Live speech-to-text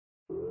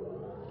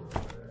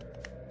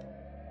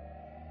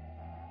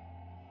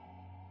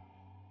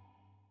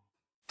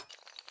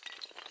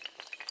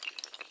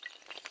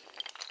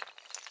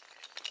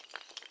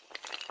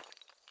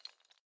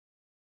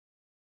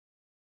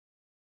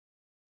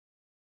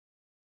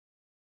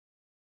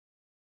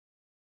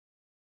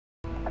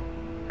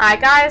Hi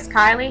guys,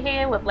 Kylie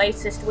here with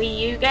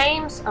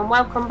LatestWiiUGames, and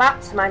welcome back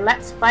to my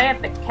Let's Play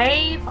of the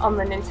cave on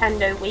the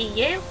Nintendo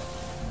Wii U.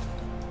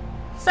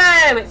 So,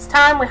 it's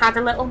time we had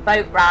a little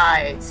boat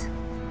ride.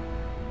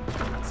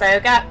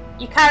 So get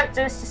your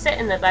characters to sit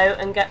in the boat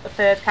and get the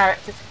third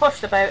character to push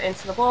the boat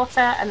into the water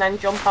and then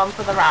jump on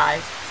for the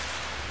ride.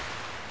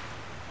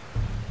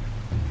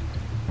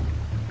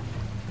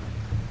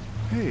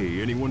 Hey,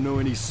 anyone know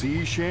any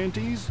sea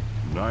shanties?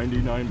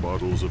 99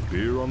 bottles of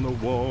beer on the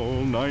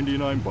wall,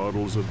 99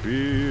 bottles of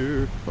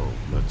beer. Oh,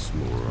 that's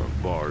more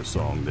a bar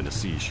song than a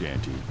sea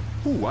shanty.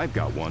 Ooh, I've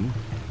got one.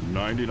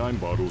 99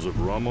 bottles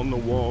of rum on the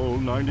wall,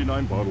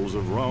 99 bottles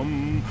of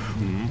rum.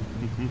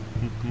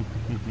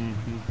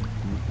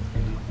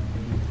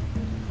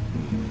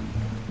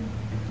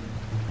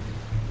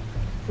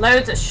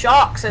 Loads of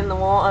sharks in the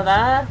water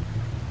there.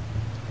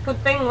 Good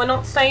thing we're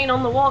not staying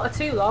on the water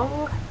too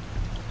long.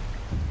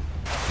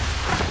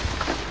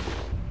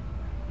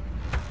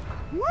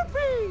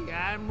 Whoopee!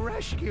 I'm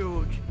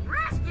rescued.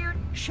 Rescued?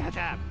 Shut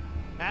up.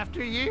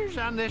 After years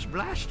on this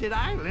blasted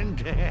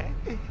island,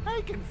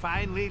 I can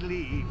finally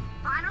leave.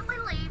 Finally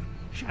leave.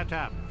 Shut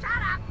up. Shut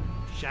up.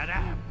 Shut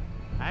up.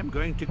 I'm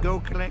going to go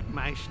collect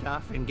my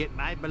stuff and get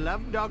my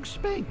beloved dog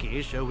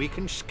Spanky so we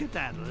can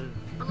skedaddle.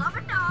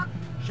 Beloved dog.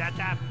 Shut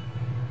up.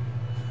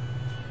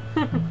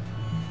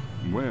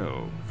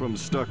 Well, from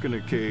stuck in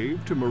a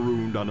cave to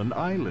marooned on an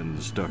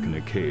island stuck in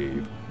a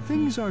cave,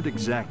 things aren't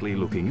exactly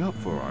looking up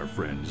for our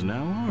friends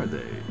now, are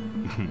they?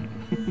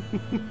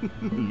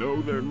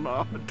 No, they're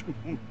not.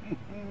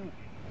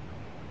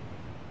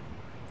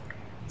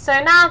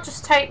 So now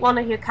just take one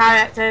of your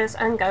characters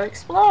and go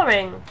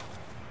exploring.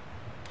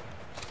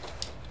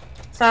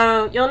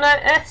 So you'll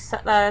notice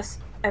that there's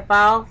a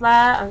valve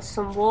there and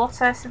some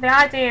water. So the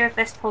idea of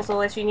this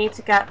puzzle is you need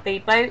to get the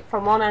boat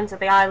from one end of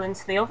the island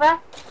to the other.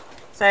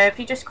 So if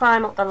you just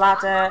climb up the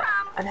ladder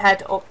and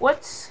head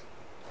upwards.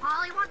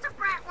 Polly wants a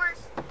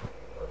bratwurst.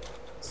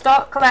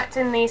 Start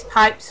collecting these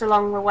pipes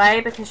along the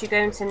way because you're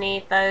going to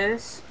need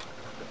those.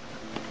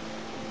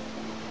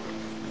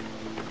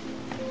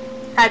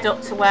 Head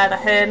up to where the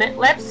hermit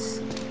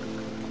lives.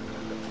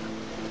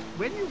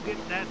 When you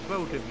get that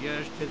boat of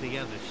yours to the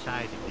other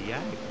side of the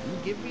island,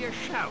 give me a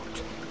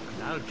shout,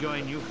 and I'll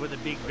join you for the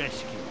big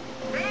rescue.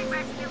 Big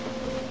rescue.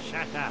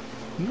 Shut up.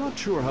 Not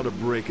sure how to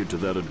break it to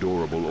that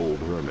adorable old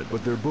hermit,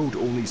 but their boat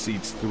only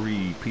seats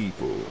 3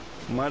 people.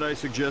 Might I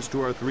suggest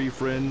to our 3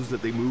 friends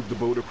that they move the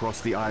boat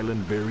across the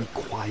island very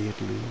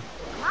quietly?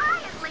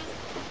 Quietly.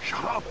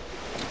 Shut up!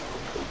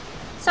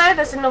 So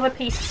there's another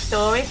piece of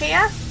story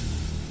here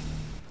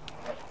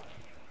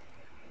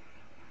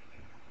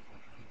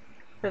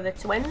for the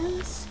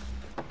twins.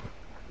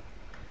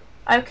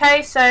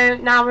 Okay, so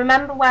now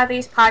remember where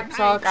these pipes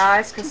are,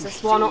 guys, because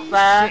there's one up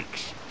there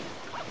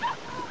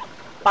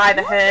by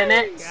the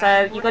hermit,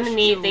 so you're going to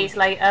need these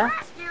later.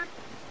 Rescued.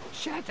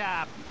 Shut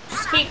up.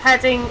 Just keep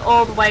heading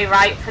all the way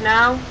right for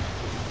now.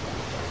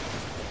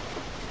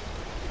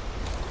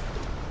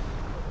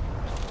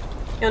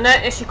 You'll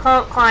notice you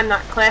can't climb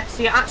that cliff,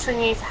 so you actually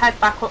need to head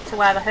back up to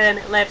where the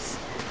hermit lives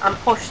and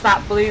push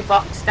that blue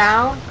box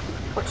down,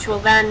 which will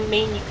then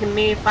mean you can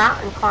move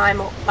that and climb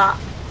up that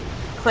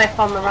cliff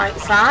on the right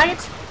side.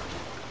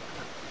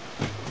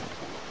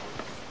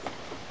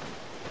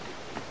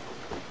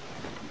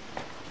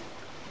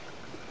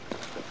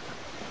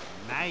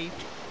 Knight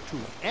to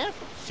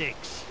F6.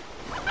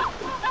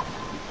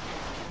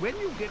 When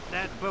you get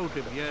that boat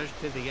of yours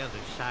to the other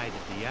side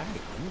of the island,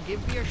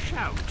 give me a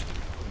shout,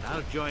 and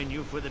I'll join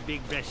you for the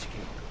big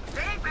rescue.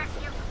 Big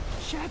rescue.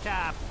 Shut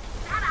up.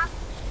 Shut up.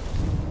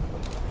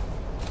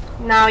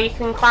 Now you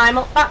can climb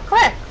up that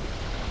cliff.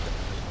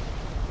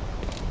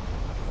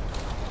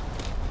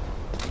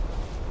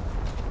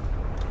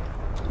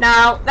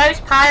 Now,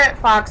 those pirate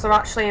flags are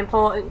actually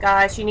important,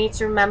 guys. You need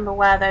to remember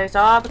where those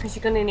are because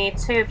you're going to need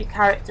 2 of your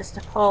characters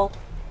to pull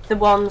the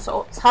ones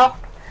up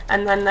top,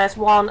 and then there's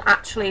one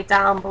actually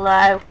down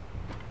below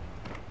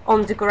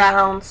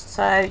underground,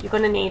 so you're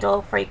going to need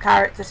all 3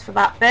 characters for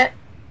that bit.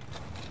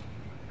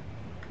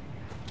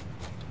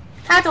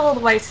 Head all the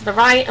way to the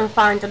right and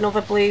find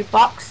another blue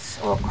box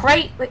or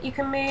crate that you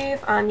can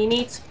move, and you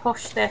need to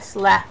push this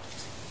left.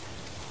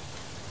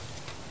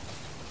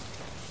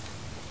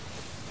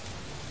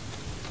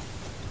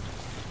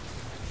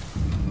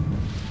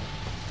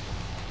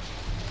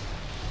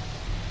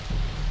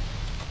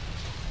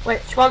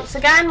 Which once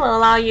again will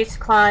allow you to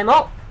climb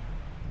up.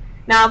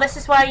 Now this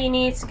is where you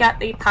need to get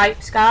the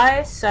pipes,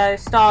 guys, so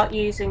start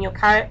using your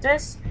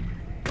characters.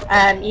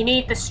 You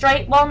need the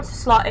straight one to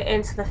slot it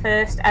into the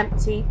first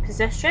empty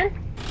position.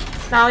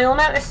 Now you'll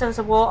notice there's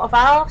a water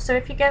valve, so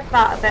if you give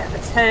that a bit of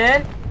a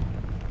turn,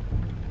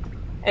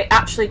 it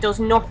actually does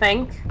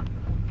nothing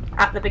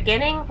at the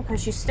beginning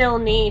because you still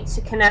need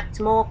to connect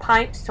more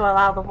pipes to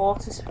allow the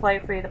water to flow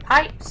through the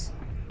pipes.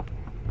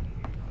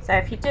 So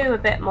if you do a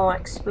bit more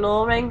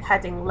exploring,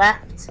 heading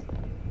left,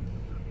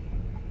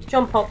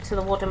 jump up to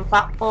the wooden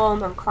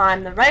platform and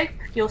climb the rope,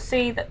 you'll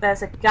see that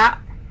there's a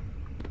gap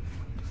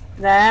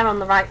there on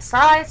the right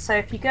side. So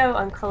if you go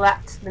and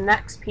collect the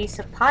next piece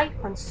of pipe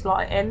and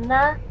slot it in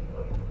there.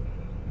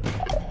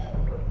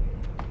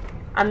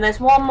 And there's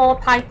one more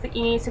pipe that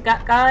you need to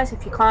get, guys.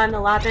 If you climb the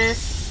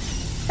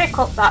ladders, pick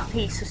up that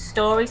piece of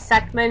story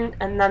segment,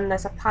 and then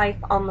there's a pipe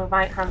on the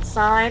right hand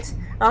side.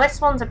 Now this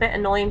one's a bit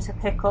annoying to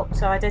pick up,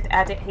 so I did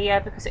edit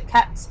here because it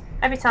kept,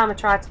 every time I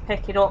tried to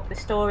pick it up, the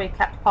story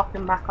kept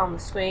popping back on the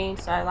screen,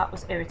 so that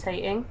was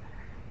irritating.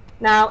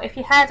 Now if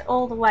you head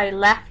all the way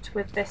left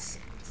with this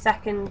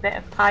second bit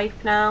of pipe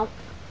now,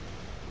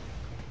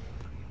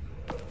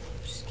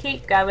 just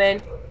keep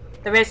going.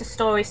 There is a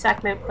story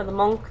segment for the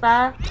monk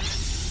there.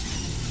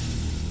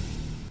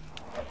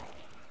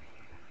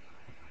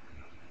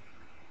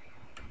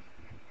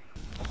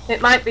 It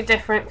might be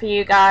different for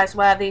you guys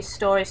where these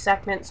story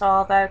segments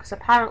are though, because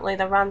apparently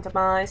they're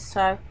randomised,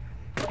 so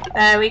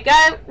there we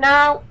go.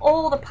 Now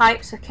all the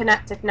pipes are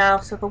connected now,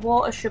 so the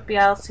water should be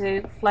able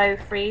to flow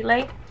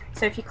freely.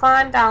 So if you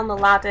climb down the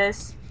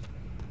ladders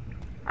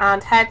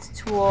and head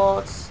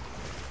towards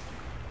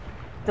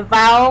the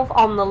valve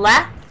on the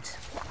left,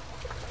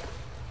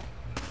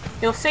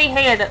 you'll see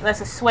here that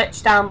there's a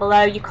switch down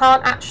below. You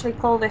can't actually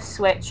pull this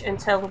switch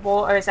until the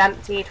water is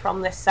emptied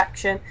from this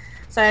section.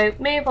 So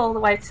move all the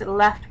way to the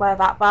left where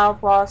that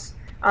valve was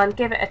and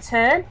give it a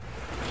turn,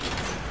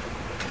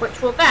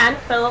 which will then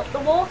fill up the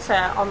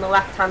water on the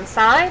left hand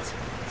side.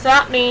 So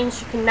that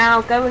means you can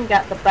now go and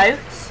get the boat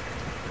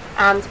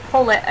and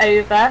pull it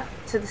over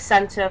to the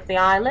centre of the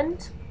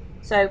island.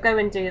 So go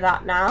and do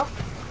that now.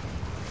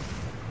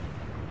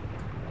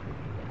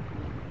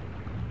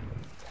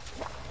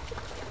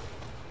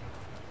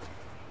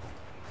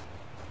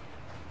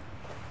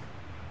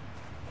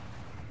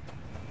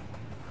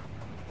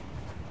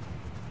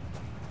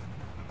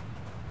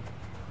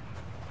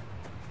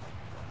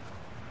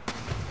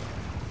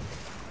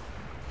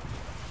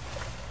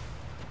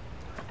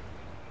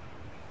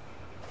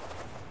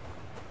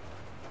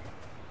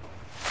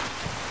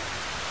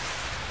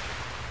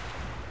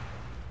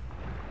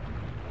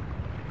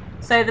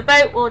 So the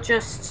boat will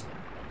just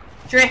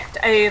drift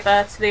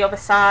over to the other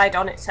side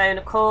on its own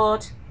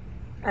accord,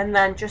 and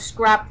then just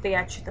grab the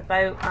edge of the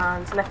boat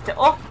and lift it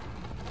up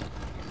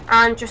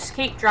and just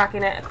keep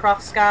dragging it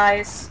across,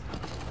 guys.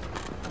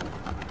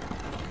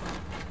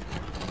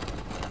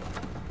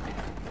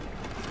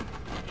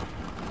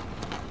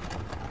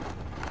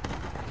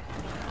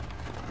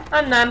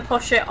 And then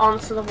push it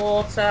onto the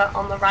water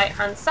on the right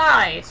hand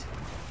side.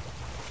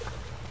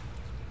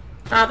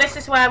 Now this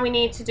is where we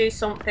need to do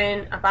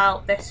something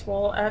about this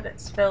water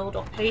that's filled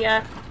up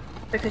here,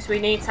 because we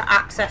need to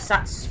access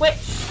that switch.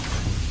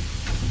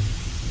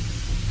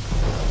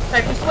 So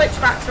if you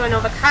switch back to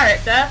another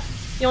character,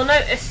 you'll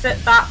notice that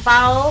that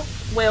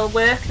valve will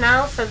work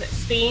now, so that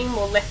steam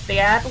will lift the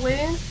air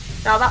balloon.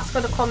 Now that's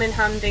going to come in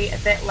handy a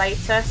bit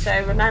later,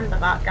 so remember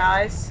that,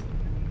 guys.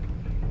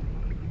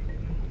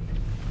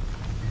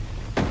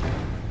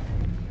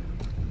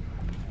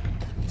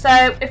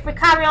 So if we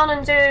carry on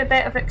and do a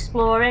bit of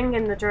exploring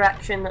in the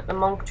direction that the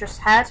monk just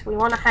had, we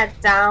want to head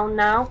down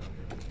now,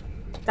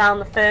 down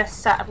the first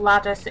set of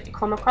ladders that you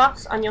come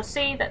across, and you'll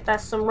see that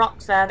there's some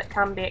rocks there that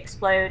can be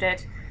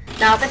exploded.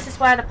 Now this is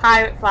where the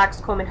pirate flags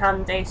come in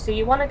handy, so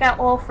you want to get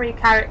all three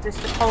characters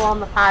to pull on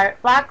the pirate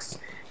flags.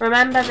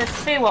 Remember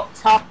there's two up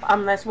top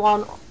and there's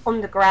one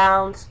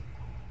underground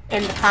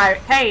in the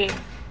pirate cave.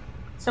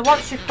 So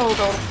once you've pulled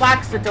all the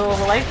flags, the door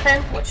will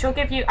open, which will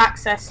give you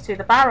access to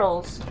the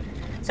barrels.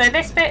 So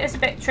this bit is a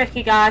bit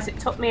tricky, guys. It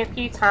took me a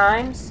few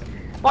times.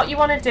 What you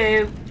want to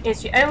do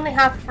is you only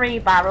have 3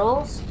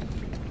 barrels.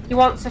 You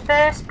want to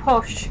first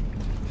push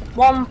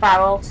one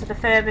barrel to the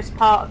furthest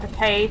part of the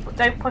cave, but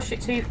don't push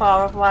it too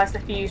far, otherwise the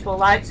fuse will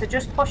light. So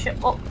just push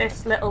it up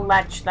this little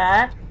ledge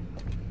there,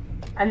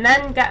 and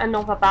then get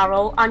another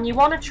barrel, and you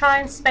want to try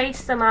and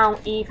space them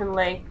out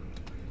evenly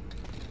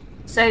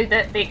so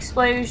that the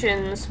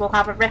explosions will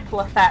have a ripple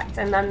effect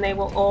and then they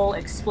will all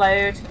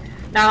explode.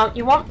 Now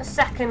you want the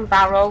second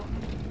barrel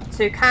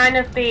to kind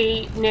of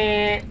be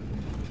near,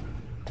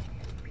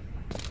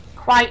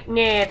 quite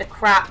near the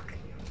crack.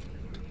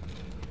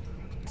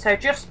 So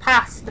just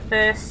past the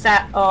first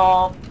set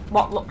of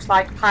what looks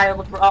like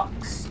piled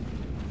rocks.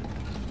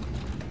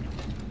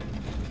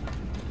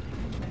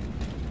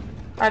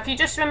 If you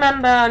just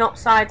remember an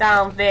upside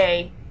down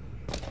V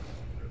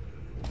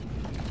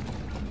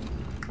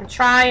and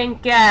try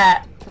and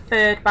get the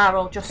third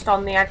barrel just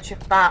on the edge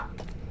of that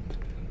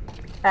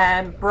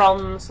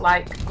bronze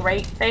like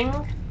grate thing.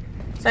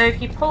 So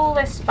if you pull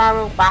this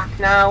barrel back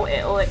now,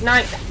 it'll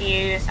ignite the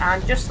fuse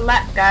and just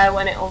let go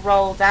and it'll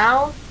roll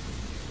down.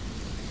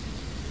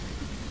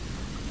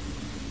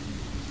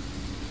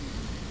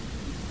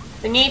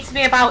 They need to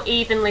be about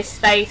evenly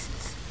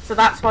spaced, so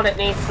that's what it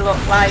needs to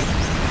look like.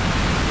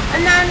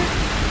 And then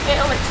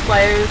it'll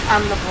explode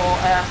and the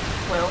water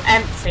will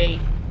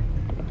empty.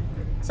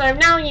 So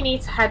now you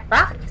need to head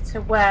back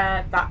to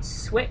where that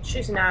switch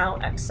is now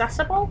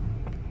accessible.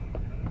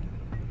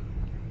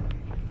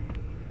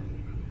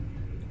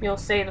 You'll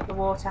see that the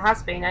water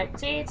has been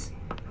emptied.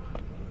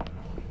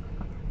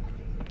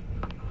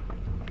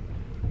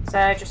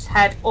 So just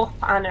head up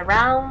and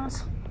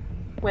around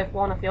with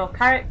one of your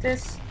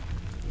characters.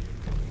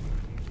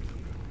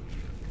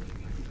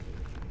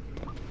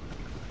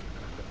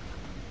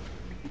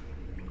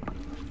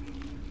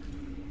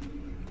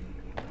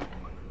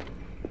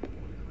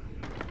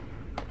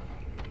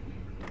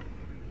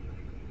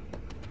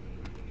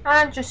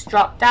 And just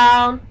drop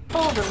down,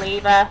 pull the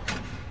lever,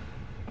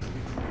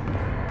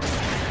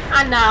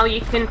 and now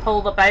you can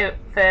pull the boat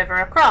further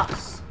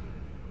across.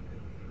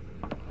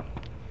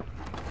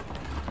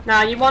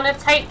 Now you want to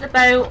take the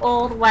boat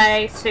all the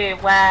way to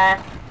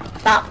where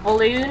that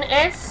balloon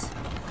is,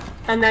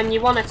 and then you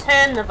want to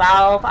turn the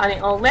valve and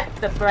it will lift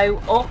the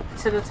boat up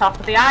to the top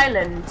of the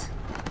island.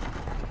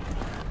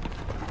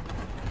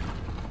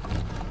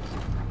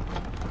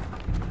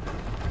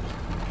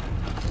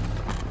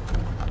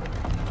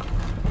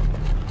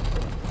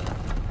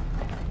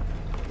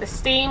 The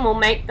steam will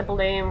make the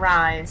balloon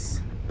rise.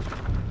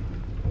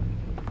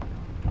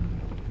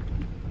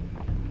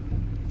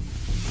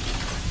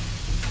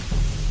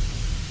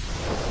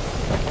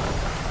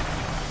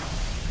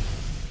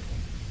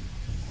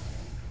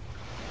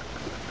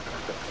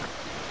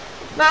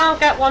 Now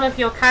get one of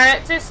your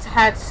characters to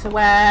head to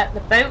where the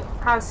boat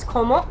has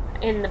come up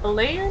in the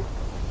balloon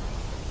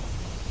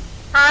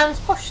and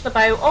push the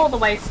boat all the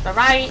way to the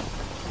right,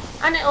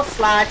 and it'll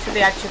slide to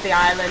the edge of the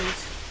island.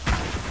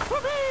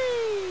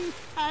 Whoopee!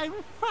 I'm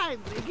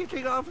finally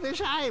getting off this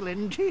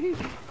island.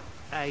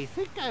 I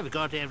think I've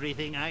got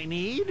everything I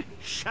need.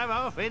 Shove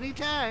off any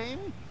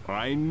time.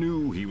 I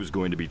knew he was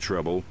going to be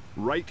trouble.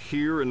 Right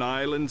here in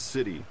Island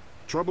City.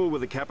 Trouble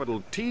with a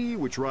capital T,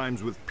 which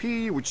rhymes with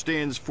P, which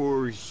stands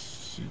for...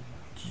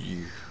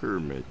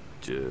 Hermit.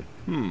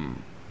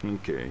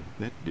 Okay,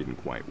 that didn't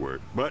quite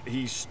work. But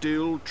he's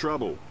still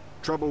trouble.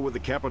 Trouble with a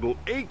capital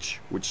H,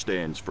 which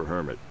stands for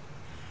hermit.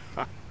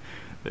 Ha!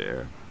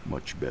 There,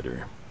 much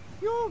better.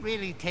 You're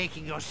really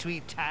taking your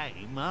sweet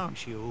time,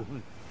 aren't you?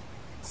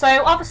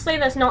 So obviously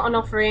there's not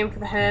enough room for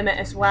the hermit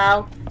as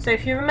well. So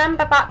if you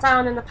remember back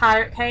down in the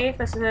pirate cave,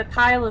 there's a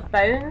pile of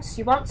bones.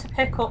 You want to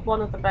pick up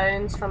one of the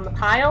bones from the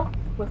pile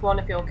with one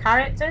of your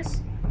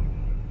characters.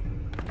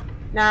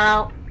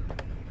 Now,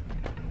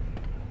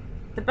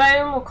 the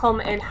bone will come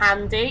in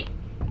handy.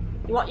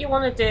 What you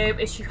want to do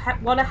is you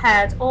want to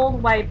head all the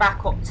way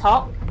back up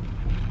top,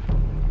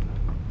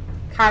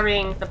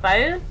 carrying the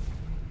bone.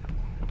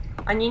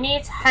 And you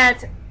need to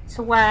head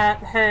to where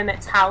the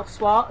hermit's house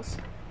was,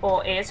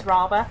 or is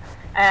rather,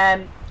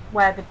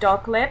 where the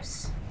dog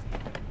lives.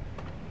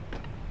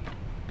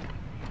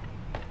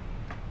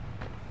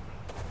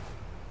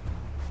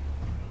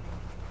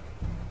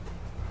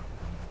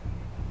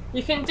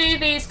 You can do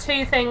these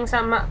two things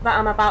that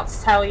I'm about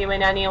to tell you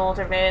in any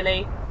order,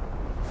 really.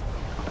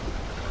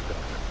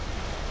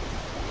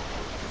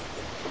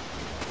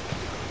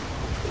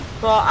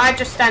 But I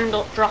just end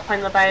up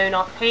dropping the bone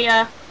off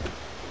here.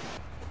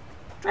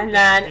 And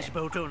then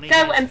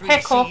go and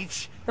pick up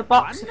the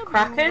box of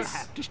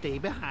crackers.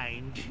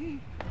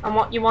 And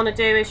what you want to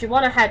do is you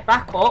want to head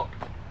back up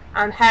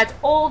and head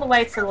all the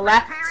way to the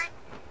left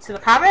to the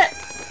parrot.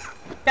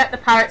 Get the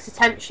parrot's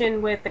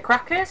attention with the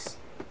crackers.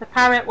 The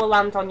parrot will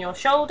land on your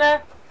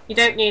shoulder. You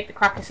don't need the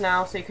crackers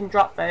now, so you can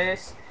drop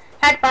those.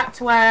 Head back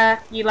to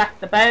where you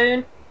left the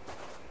bone.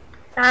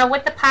 Now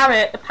with the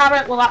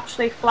parrot will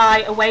actually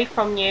fly away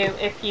from you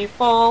if you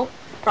fall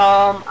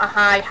from a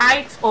high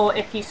height or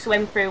if you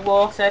swim through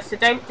water, so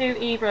don't do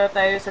either of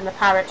those and the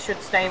parrot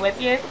should stay with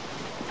you.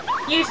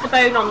 Use the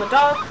bone on the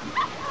dog,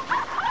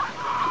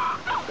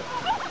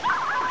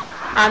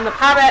 and the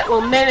parrot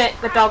will mimic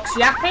the dog's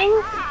yapping.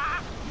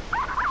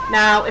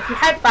 Now if you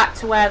head back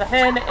to where the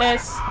hermit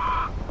is,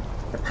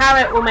 the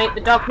parrot will make the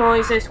dog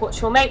noises,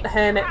 which will make the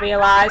hermit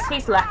realise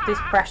he's left his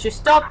precious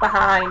dog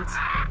behind,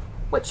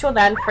 which will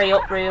then free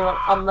up room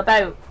on the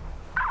boat.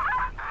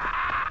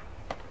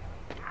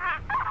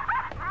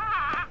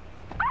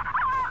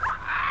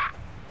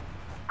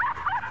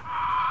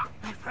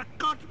 I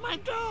forgot my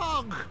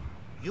dog!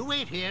 You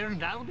wait here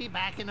and I'll be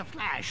back in a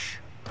flash.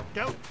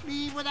 Don't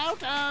leave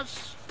without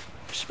us.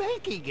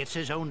 Spanky gets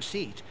his own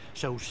seat,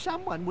 so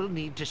someone will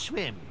need to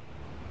swim.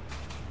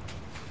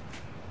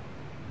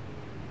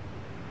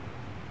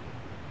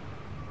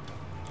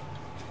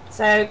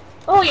 So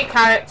all your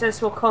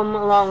characters will come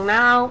along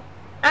now,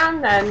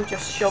 and then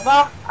just shove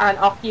off, and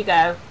off you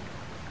go.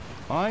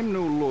 I'm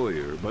no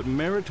lawyer, but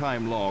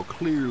maritime law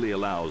clearly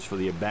allows for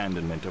the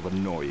abandonment of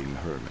annoying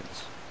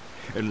hermits.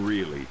 And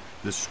really,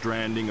 the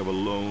stranding of a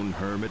lone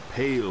hermit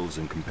pales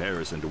in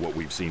comparison to what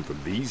we've seen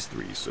from these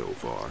three so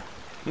far.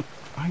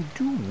 I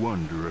do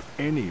wonder if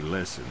any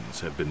lessons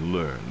have been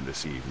learned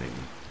this evening.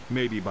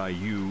 Maybe by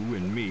you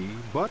and me,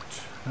 but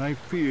I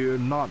fear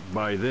not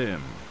by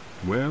them.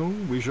 Well,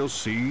 we shall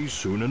see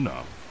soon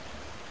enough.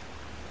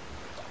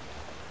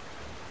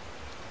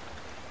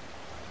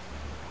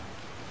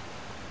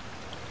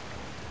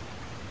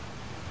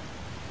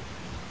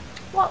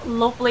 What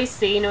lovely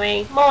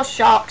scenery. More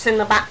sharks in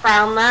the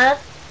background there.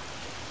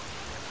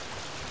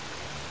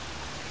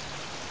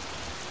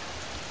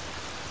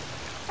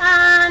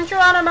 And you're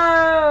on a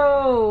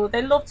Geronimo!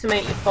 They love to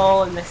make you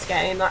fall in this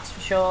game, that's for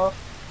sure.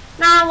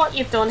 Now what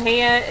you've done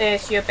here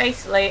is you've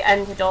basically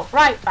ended up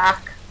right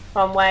back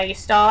from where you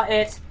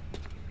started.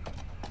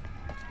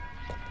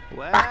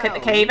 Well, Back at the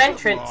cave you took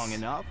entrance. Long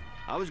enough.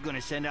 I was going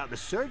to send out the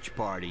search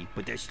party,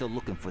 but they're still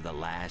looking for the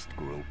last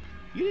group.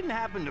 You didn't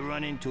happen to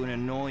run into an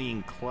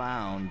annoying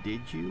clown,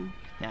 did you?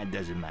 That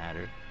doesn't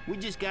matter. We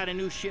just got a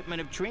new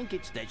shipment of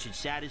trinkets that should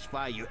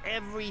satisfy your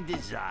every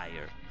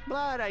desire.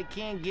 But I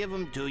can't give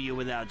them to you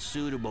without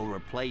suitable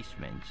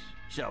replacements.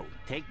 So,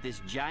 take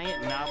this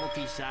giant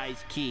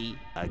novelty-sized key,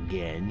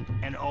 again,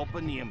 and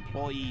open the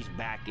employee's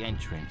back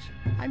entrance.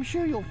 I'm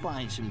sure you'll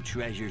find some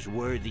treasures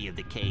worthy of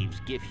the cave's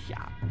gift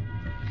shop.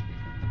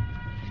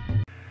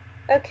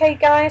 Okay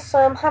guys, so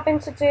I'm having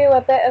to do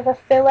a bit of a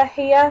filler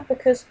here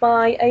because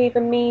my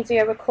Aver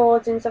Media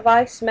recording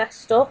device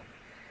messed up.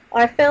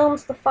 I filmed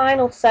the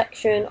final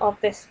section of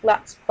this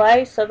Let's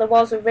Play, so there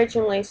was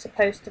originally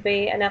supposed to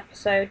be an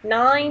episode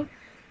 9,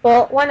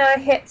 but when I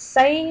hit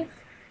save,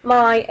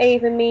 my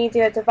Aver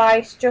Media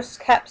device just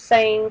kept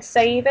saying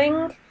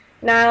saving.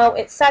 Now,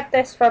 it said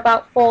this for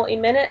about 40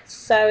 minutes,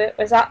 so it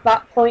was at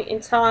that point in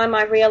time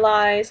I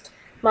realised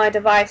my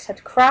device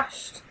had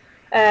crashed.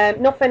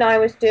 Nothing I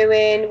was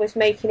doing was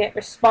making it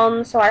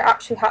respond, so I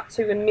actually had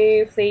to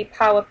remove the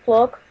power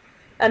plug.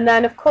 And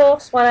then of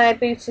course when I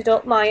booted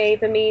up my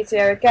Aver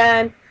Media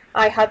again,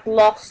 I had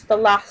lost the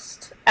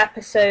last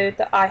episode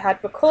that I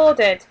had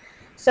recorded.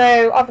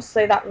 So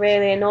obviously that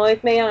really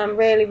annoyed me and I'm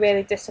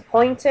really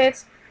disappointed.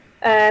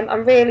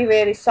 I'm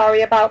really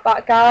sorry about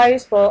that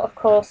guys, but of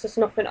course there's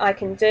nothing I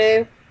can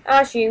do.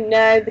 As you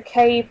know, the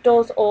cave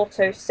does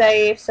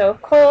auto-save, so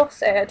of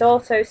course it had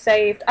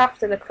auto-saved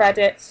after the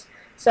credits.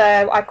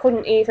 So I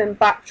couldn't even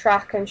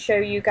backtrack and show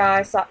you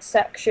guys that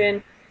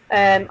section.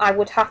 I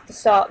would have to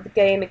start the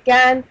game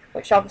again,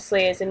 which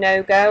obviously is a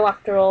no-go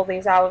after all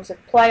these hours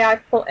of play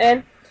I've put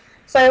in.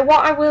 So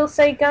what I will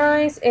say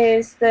guys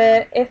is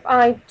that if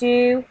I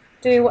do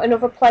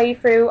another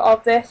playthrough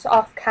of this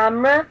off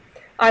camera,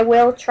 I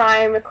will try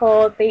and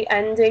record the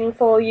ending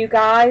for you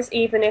guys,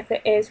 even if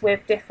it is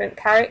with different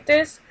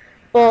characters.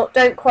 But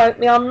don't quote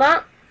me on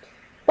that.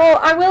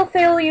 But I will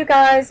fill you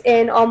guys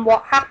in on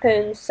what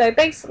happens. So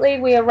basically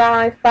we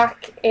arrive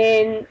back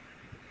in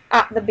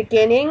at the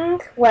beginning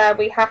where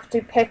we have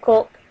to pick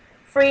up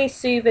 3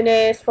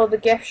 souvenirs for the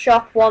gift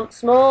shop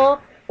once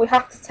more. We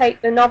have to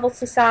take the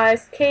novelty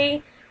sized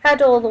key,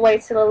 head all the way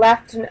to the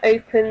left and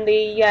open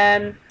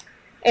the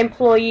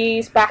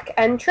employee's back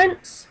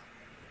entrance.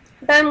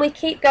 Then we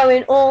keep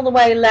going all the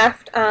way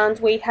left and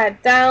we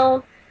head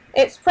down.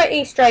 It's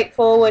pretty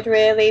straightforward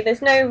really,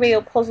 there's no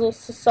real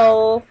puzzles to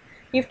solve.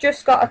 You've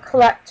just got to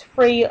collect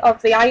 3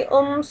 of the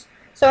items.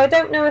 So I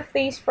don't know if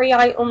these 3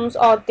 items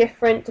are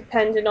different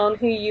depending on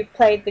who you've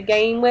played the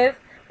game with.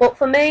 But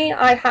for me,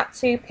 I had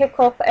to pick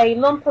up a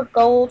lump of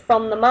gold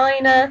from the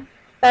miner.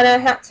 Then I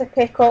had to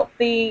pick up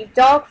the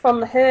dog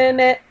from the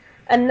hermit.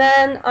 And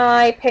then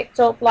I picked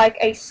up like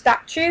a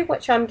statue,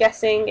 which I'm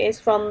guessing is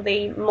from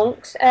the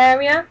monks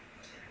area.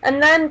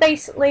 And then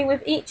basically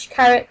with each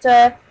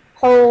character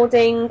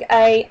holding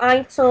a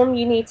item,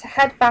 you need to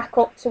head back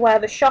up to where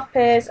the shop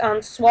is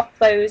and swap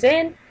those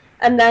in,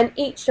 and then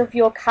each of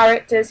your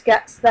characters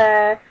gets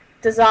their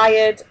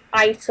desired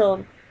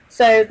item.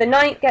 So the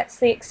knight gets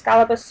the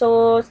Excalibur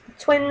sword, the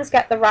twins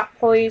get the rat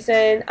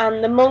poison,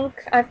 and the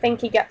monk, I think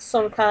he gets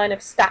some kind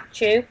of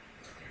statue.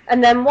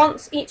 And then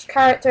once each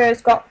character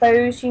has got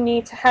those, you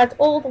need to head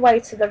all the way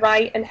to the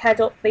right and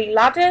head up the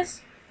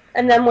ladders.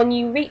 And then when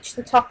you reach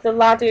the top of the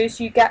ladders,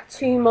 you get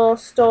 2 more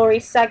story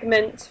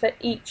segments for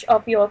each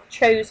of your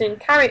chosen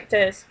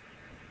characters.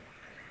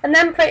 And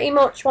then pretty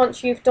much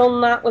once you've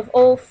done that with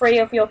all 3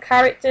 of your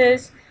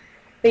characters,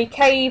 the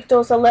cave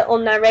does a little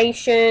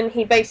narration.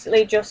 He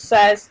basically just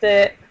says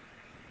that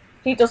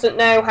he doesn't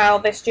know how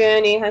this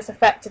journey has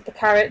affected the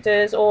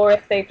characters or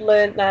if they've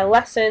learnt their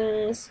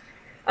lessons.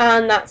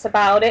 And that's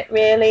about it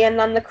really. And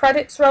then the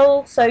credits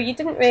roll, so you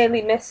didn't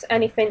really miss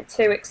anything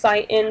too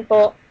exciting,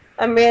 but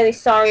I'm really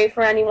sorry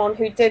for anyone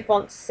who did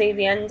want to see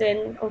the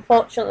ending.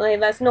 Unfortunately,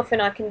 there's nothing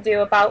I can do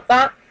about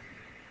that.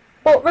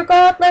 But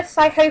regardless,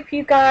 I hope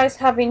you guys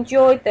have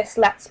enjoyed this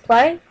Let's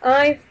Play.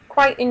 I've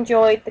quite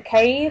enjoyed the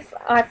cave.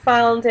 I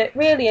found it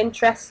really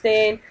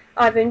interesting.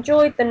 I've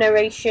enjoyed the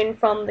narration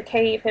from the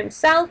cave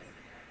himself.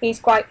 He's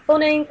quite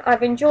funny.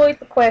 I've enjoyed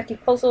the quirky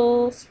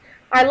puzzles.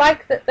 I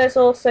like that there's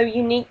also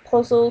unique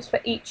puzzles for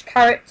each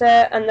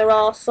character and there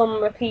are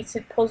some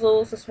repeated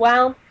puzzles as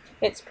well.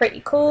 It's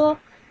pretty cool.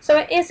 So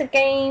it is a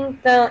game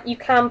that you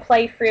can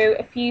play through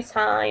a few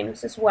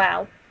times as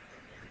well.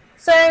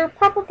 So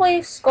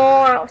probably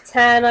score out of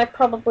 10, I'd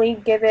probably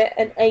give it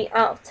an 8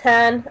 out of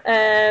 10.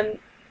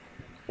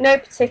 No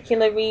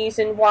particular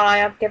reason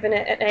why I've given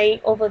it an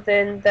 8 other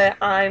than that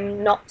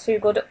I'm not too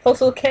good at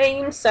puzzle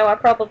games, so I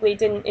probably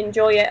didn't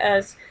enjoy it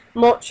as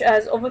much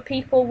as other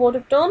people would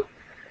have done.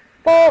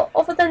 But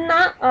other than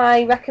that,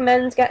 I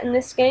recommend getting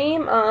this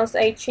game as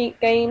a cheap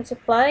game to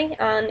play,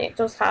 and it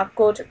does have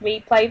good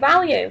replay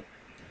value.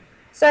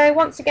 So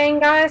once again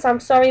guys, I'm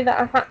sorry that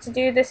I've had to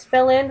do this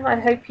fill-in. I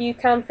hope you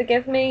can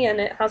forgive me and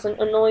it hasn't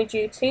annoyed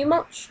you too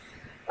much.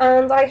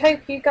 And I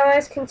hope you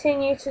guys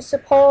continue to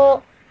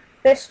support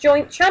this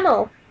joint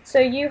channel. So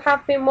you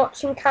have been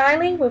watching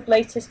Kylie with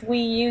latest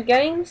Wii U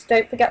games.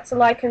 Don't forget to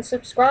like and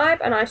subscribe,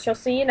 and I shall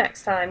see you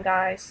next time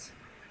guys.